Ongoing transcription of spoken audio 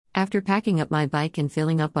After packing up my bike and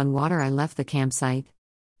filling up on water, I left the campsite.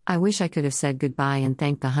 I wish I could have said goodbye and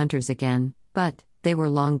thanked the hunters again, but they were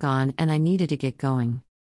long gone and I needed to get going.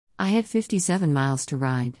 I had 57 miles to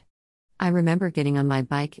ride. I remember getting on my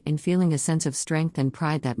bike and feeling a sense of strength and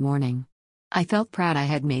pride that morning. I felt proud I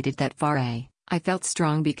had made it that far. I felt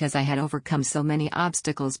strong because I had overcome so many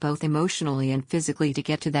obstacles both emotionally and physically to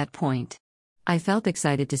get to that point. I felt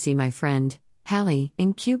excited to see my friend, Hallie,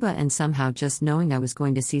 in Cuba, and somehow just knowing I was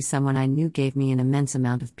going to see someone I knew gave me an immense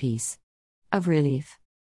amount of peace. Of relief.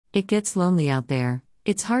 It gets lonely out there.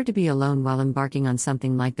 It's hard to be alone while embarking on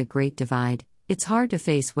something like the Great Divide. It's hard to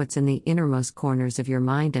face what's in the innermost corners of your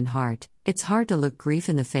mind and heart. It's hard to look grief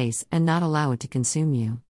in the face and not allow it to consume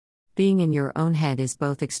you. Being in your own head is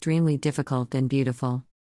both extremely difficult and beautiful.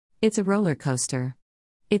 It's a roller coaster.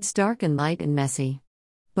 It's dark and light and messy.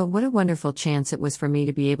 But what a wonderful chance it was for me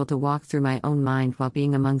to be able to walk through my own mind while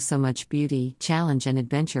being among so much beauty, challenge, and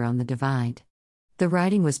adventure on the divide. The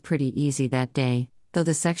riding was pretty easy that day, though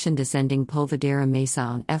the section descending Polvadera Mesa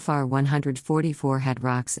on FR 144 had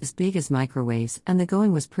rocks as big as microwaves and the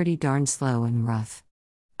going was pretty darn slow and rough.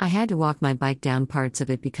 I had to walk my bike down parts of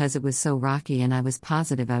it because it was so rocky and I was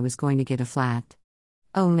positive I was going to get a flat.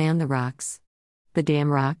 Oh man, the rocks. The damn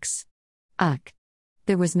rocks. Ugh.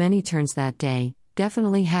 There was many turns that day,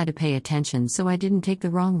 definitely had to pay attention so I didn't take the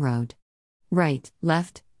wrong road. Right,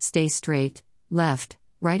 left, stay straight, left,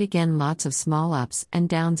 right again, lots of small ups and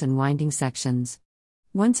downs and winding sections.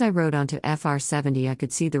 Once I rode onto FR 70 I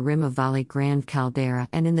could see the rim of Valle Grande Caldera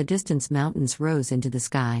and in the distance mountains rose into the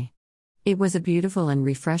sky. It was a beautiful and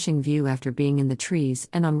refreshing view after being in the trees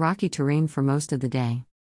and on rocky terrain for most of the day.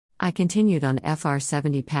 I continued on FR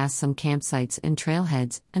 70 past some campsites and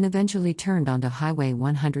trailheads and eventually turned onto Highway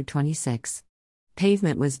 126.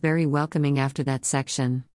 Pavement was very welcoming after that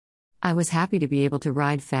section. I was happy to be able to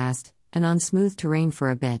ride fast and on smooth terrain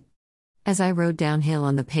for a bit. As I rode downhill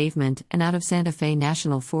on the pavement and out of Santa Fe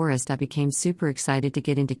National Forest, I became super excited to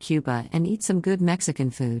get into Cuba and eat some good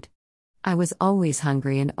Mexican food. I was always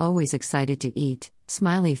hungry and always excited to eat,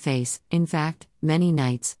 smiley face. In fact, many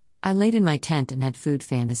nights, I laid in my tent and had food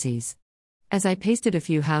fantasies. As I pasted a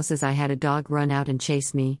few houses, I had a dog run out and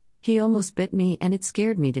chase me. He almost bit me and it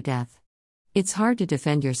scared me to death. It's hard to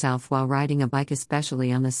defend yourself while riding a bike,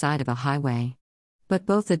 especially on the side of a highway. But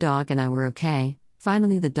both the dog and I were okay.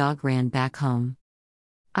 Finally the dog ran back home.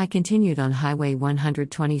 I continued on Highway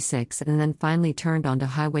 126 and then finally turned onto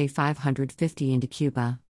Highway 550 into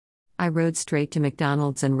Cuba. I rode straight to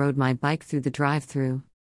McDonald's and rode my bike through the drive-thru.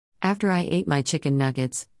 After I ate my chicken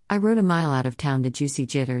nuggets, I rode a mile out of town to Juicy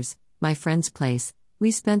Jitters, my friend's place.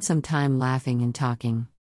 We spent some time laughing and talking.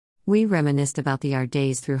 We reminisced about our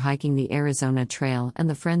days through hiking the Arizona Trail and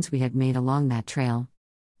the friends we had made along that trail.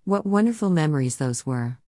 What wonderful memories those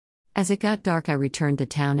were. As it got dark, I returned to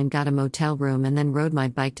town and got a motel room and then rode my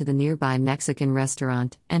bike to the nearby Mexican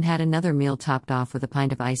restaurant and had another meal topped off with a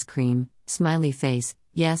pint of ice cream, smiley face.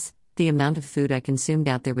 Yes, the amount of food I consumed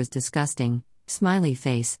out there was disgusting, smiley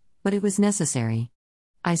face, but it was necessary.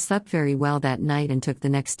 I slept very well that night and took the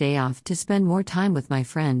next day off to spend more time with my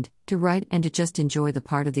friend, to write and to just enjoy the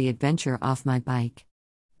part of the adventure off my bike.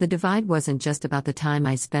 The divide wasn't just about the time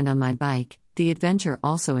I spent on my bike, the adventure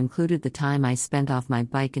also included the time I spent off my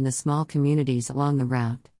bike in the small communities along the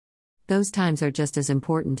route. Those times are just as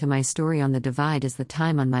important to my story on the divide as the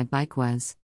time on my bike was.